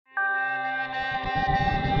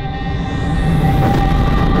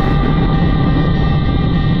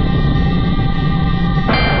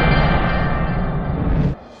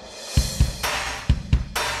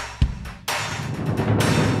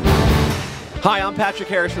Hi, I'm Patrick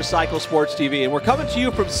Harris for Cycle Sports TV, and we're coming to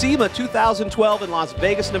you from SEMA 2012 in Las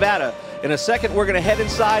Vegas, Nevada. In a second, we're going to head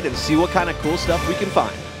inside and see what kind of cool stuff we can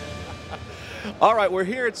find. All right, we're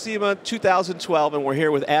here at SEMA 2012, and we're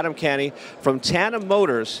here with Adam Canny from TANOM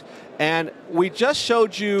Motors, and we just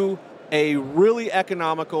showed you a really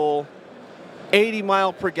economical 80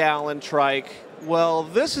 mile per gallon trike. Well,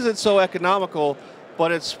 this isn't so economical,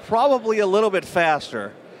 but it's probably a little bit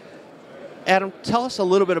faster. Adam, tell us a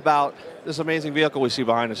little bit about this amazing vehicle we see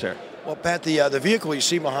behind us here. Well, Pat, the vehicle you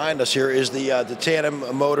see behind us here is the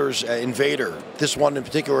TANOM Motors INVADER. This one in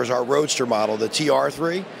particular is our roadster model, the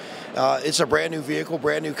TR3. It's a brand new vehicle,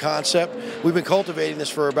 brand new concept. We've been cultivating this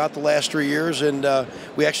for about the last 3 years, and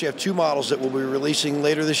we actually have two models that we'll be releasing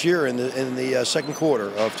later this year in the second quarter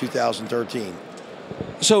of 2013.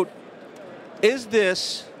 So, is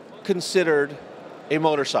this considered a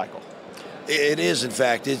motorcycle? It is, in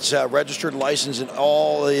fact. It's registered and licensed in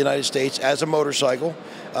all the United States as a motorcycle.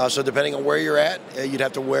 So depending on where you're at, you'd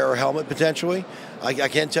have to wear a helmet potentially. I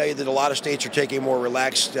can tell you that a lot of states are taking a more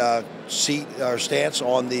relaxed seat or stance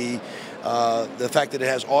on the fact that it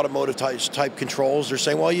has automotive type controls. They're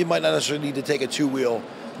saying, well, you might not necessarily need to take a two-wheel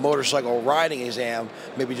motorcycle riding exam,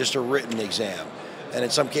 maybe just a written exam. And in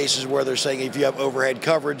some cases where they're saying if you have overhead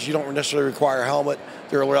coverage, you don't necessarily require a helmet,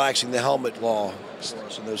 they're relaxing the helmet law for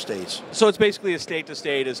us in those states. So it's basically a state to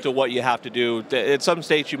state as to what you have to do. In some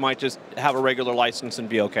states, you might just have a regular license and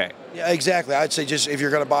be okay. Yeah, exactly. I'd say just if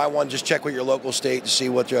you're going to buy one, just check with your local state to see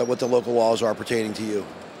what the local laws are pertaining to you.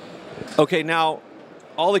 Okay, now,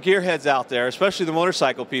 all the gearheads out there, especially the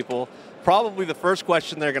motorcycle people, probably the first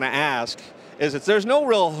question they're going to ask is that there's no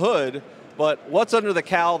real hood, but what's under the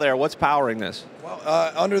cowl there? What's powering this? Well,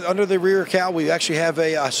 under the rear cowl, we actually have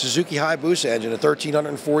a Suzuki Hyabusa engine, a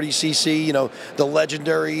 1340cc, you know, the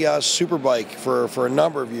legendary superbike for a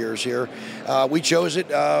number of years here. We chose it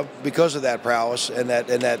because of that prowess and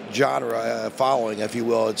that genre following, if you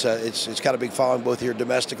will. It's got a big following both here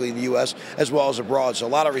domestically in the U.S. as well as abroad. So a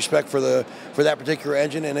lot of respect for that particular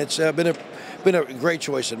engine, and it's been a great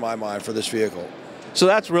choice in my mind for this vehicle. So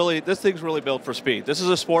this thing's really built for speed. This is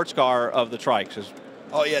a sports car of the trikes.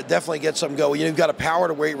 Oh yeah, definitely get something going. You've got a power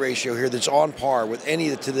to weight ratio here that's on par with any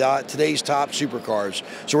of today's top supercars.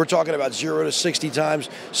 So we're talking about 0 to 60 times,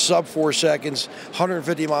 sub 4 seconds,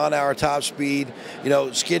 150 mile an hour top speed, you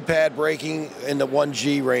know, skid pad braking in the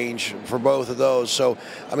 1G range for both of those. So,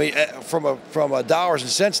 I mean, from a dollars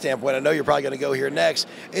and cents standpoint, I know you're probably going to go here next.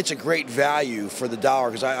 It's a great value for the dollar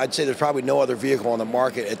because I'd say there's probably no other vehicle on the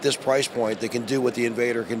market at this price point that can do what the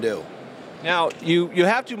INVADER can do. Now, you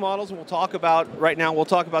have two models, and we'll talk about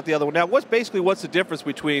the other one. Now, what's the difference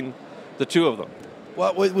between the two of them?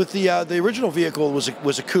 Well, with the original vehicle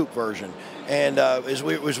was a coupe version, and as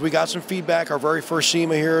we got some feedback, our very first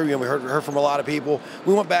SEMA here, you know, we heard from a lot of people.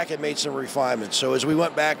 We went back and made some refinements. So as we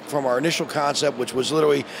went back from our initial concept, which was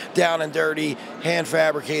literally down and dirty, hand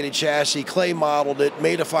fabricated chassis, clay modeled it,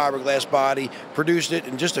 made a fiberglass body, produced it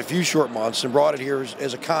in just a few short months, and brought it here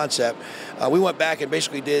as a concept. We went back and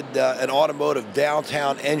basically did an automotive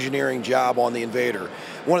downtown engineering job on the INVADER.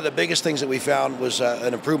 One of the biggest things that we found was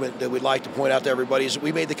an improvement that we'd like to point out to everybody is that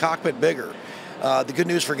we made the cockpit bigger. The good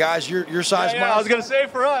news for guys your size, I was going to say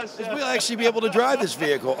for us, is we'll actually be able to drive this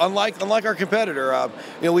vehicle. Unlike our competitor,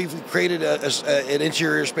 you know, we've created an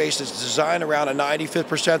interior space that's designed around a 95th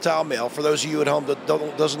percentile male. For those of you at home that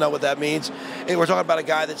doesn't know what that means, we're talking about a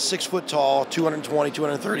guy that's 6 foot tall, 220,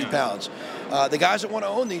 230 pounds. The guys that want to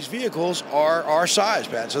own these vehicles are our size,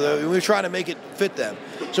 Pat. So we're trying to make it fit them.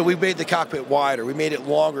 So we made the cockpit wider. We made it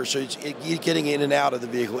longer, so getting in and out of the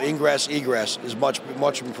vehicle, ingress, egress, is much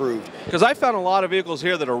improved. Because I found a lot of vehicles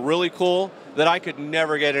here that are really cool that I could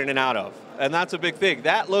never get in and out of. And that's a big thing.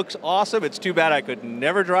 That looks awesome. It's too bad I could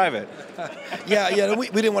never drive it. Yeah. We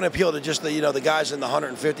didn't want to appeal to just the guys in the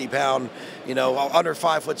 150 pound, you know, under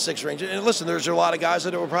 5'6" range. And listen, there's a lot of guys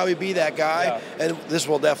that will probably be that guy, and this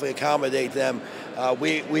will definitely accommodate them.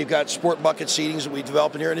 We've got sport bucket seatings that we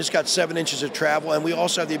developed in here, and it's got 7 inches of travel, and we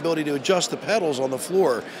also have the ability to adjust the pedals on the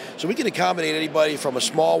floor. So we can accommodate anybody from a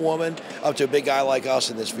small woman up to a big guy like us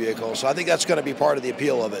in this vehicle. So I think that's going to be part of the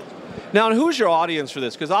appeal of it. Now, and who's your audience for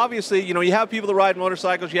this? Because obviously, you know, you have people that ride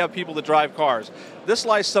motorcycles, you have people that drive cars. This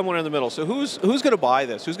lies somewhere in the middle. So who's going to buy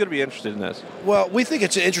this? Who's going to be interested in this? Well, we think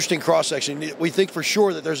it's an interesting cross-section. We think for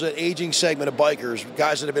sure that there's an aging segment of bikers,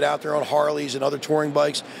 guys that have been out there on Harleys and other touring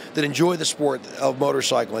bikes that enjoy the sport of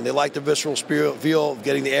motorcycling. They like the visceral feel of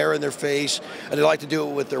getting the air in their face, and they like to do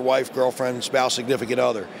it with their wife, girlfriend, spouse, significant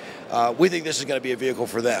other. We think this is going to be a vehicle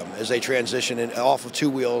for them as they transition off of two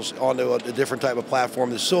wheels onto a different type of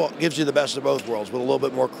platform that still gives you the best of both worlds with a little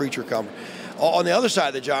bit more creature comfort. On the other side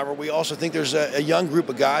of the genre, we also think there's a young group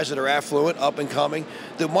of guys that are affluent, up and coming,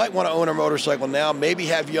 that might want to own a motorcycle now, maybe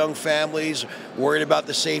have young families, worried about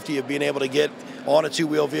the safety of being able to get on a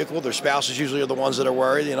two-wheel vehicle. Their spouses usually are the ones that are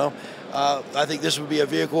worried, you know. I think this would be a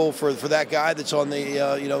vehicle for that guy that's on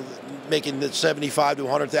the, you know, making the $75,000 to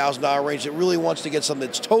 $100,000 range, that really wants to get something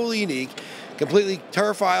that's totally unique, completely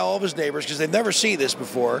terrify all of his neighbors because they've never seen this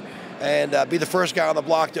before, and be the first guy on the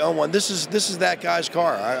block to own one. This is that guy's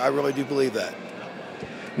car. I really do believe that.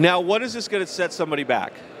 Now, what is this going to set somebody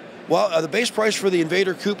back? Well, the base price for the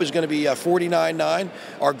Invader Coupe is going to be $49,900.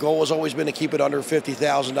 Our goal has always been to keep it under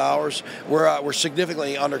 $50,000. We're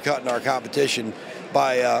significantly undercutting our competition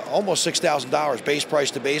by almost $6,000 base price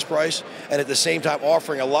to base price, and at the same time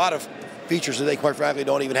offering a lot of features that they quite frankly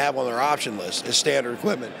don't even have on their option list as standard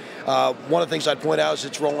equipment. One of the things I'd point out as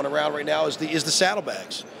it's rolling around right now is the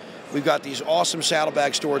saddlebags. We've got these awesome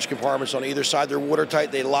saddlebag storage compartments on either side. They're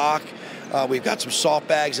watertight, they lock. We've got some soft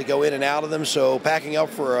bags that go in and out of them, so packing up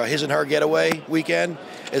for a his and her getaway weekend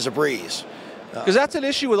is a breeze. Because that's an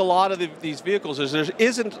issue with a lot of these vehicles, is there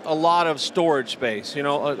isn't a lot of storage space. You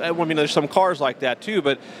know, I mean, there's some cars like that too.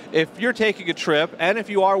 But if you're taking a trip, and if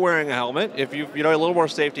you are wearing a helmet, if you know a little more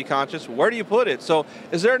safety conscious, where do you put it? So,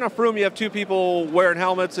 is there enough room? You have two people wearing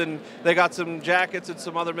helmets, and they got some jackets and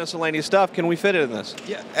some other miscellaneous stuff. Can we fit it in this?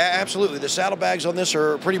 Yeah, absolutely. The saddlebags on this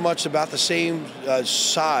are pretty much about the same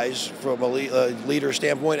size from a liter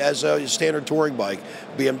standpoint as a standard touring bike,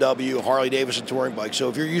 BMW, Harley Davidson touring bike. So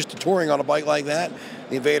if you're used to touring on a bike like that,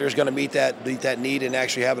 the Invader is going to meet that need and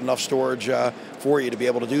actually have enough storage for you to be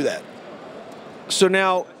able to do that. So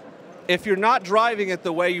now, if you're not driving it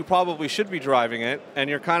the way you probably should be driving it, and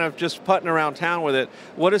you're kind of just putting around town with it,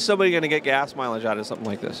 what is somebody going to get gas mileage out of something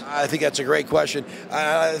like this? I think that's a great question.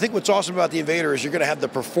 I think what's awesome about the Invader is you're going to have the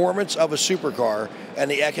performance of a supercar,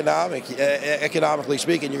 and the economically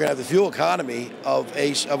speaking, you're going to have the fuel economy of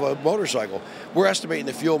a motorcycle. We're estimating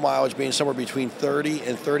the fuel mileage being somewhere between 30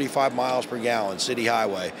 and 35 miles per gallon city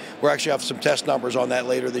highway. We'll actually have some test numbers on that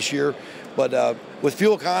later this year. But with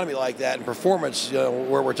fuel economy like that and performance, you know,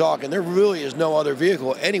 where we're talking, there really is no other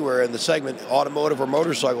vehicle anywhere in the segment, automotive or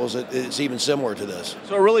motorcycles, that is even similar to this.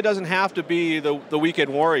 So it really doesn't have to be the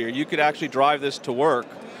weekend warrior. You could actually drive this to work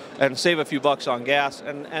and save a few bucks on gas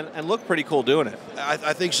and look pretty cool doing it.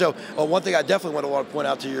 I think so. One thing I definitely want to point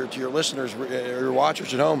out to your listeners or your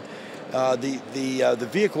watchers at home, the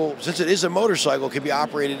vehicle, since it is a motorcycle, can be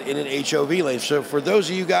operated in an HOV lane. So for those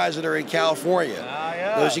of you guys that are in California,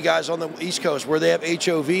 those of you guys on the East Coast where they have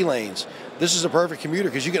HOV lanes, this is a perfect commuter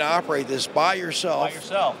because you can operate this by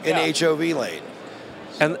yourself in an HOV lane.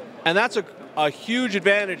 And that's a huge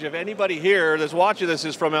advantage. If anybody here that's watching this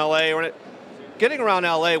is from LA, or getting around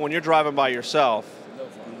LA when you're driving by yourself,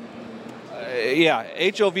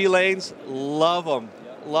 yeah, HOV lanes, love them,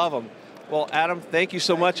 love them. Well, Adam, thank you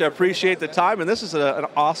so much. I appreciate the time, and this is an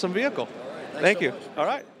awesome vehicle. Thank you. All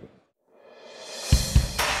right.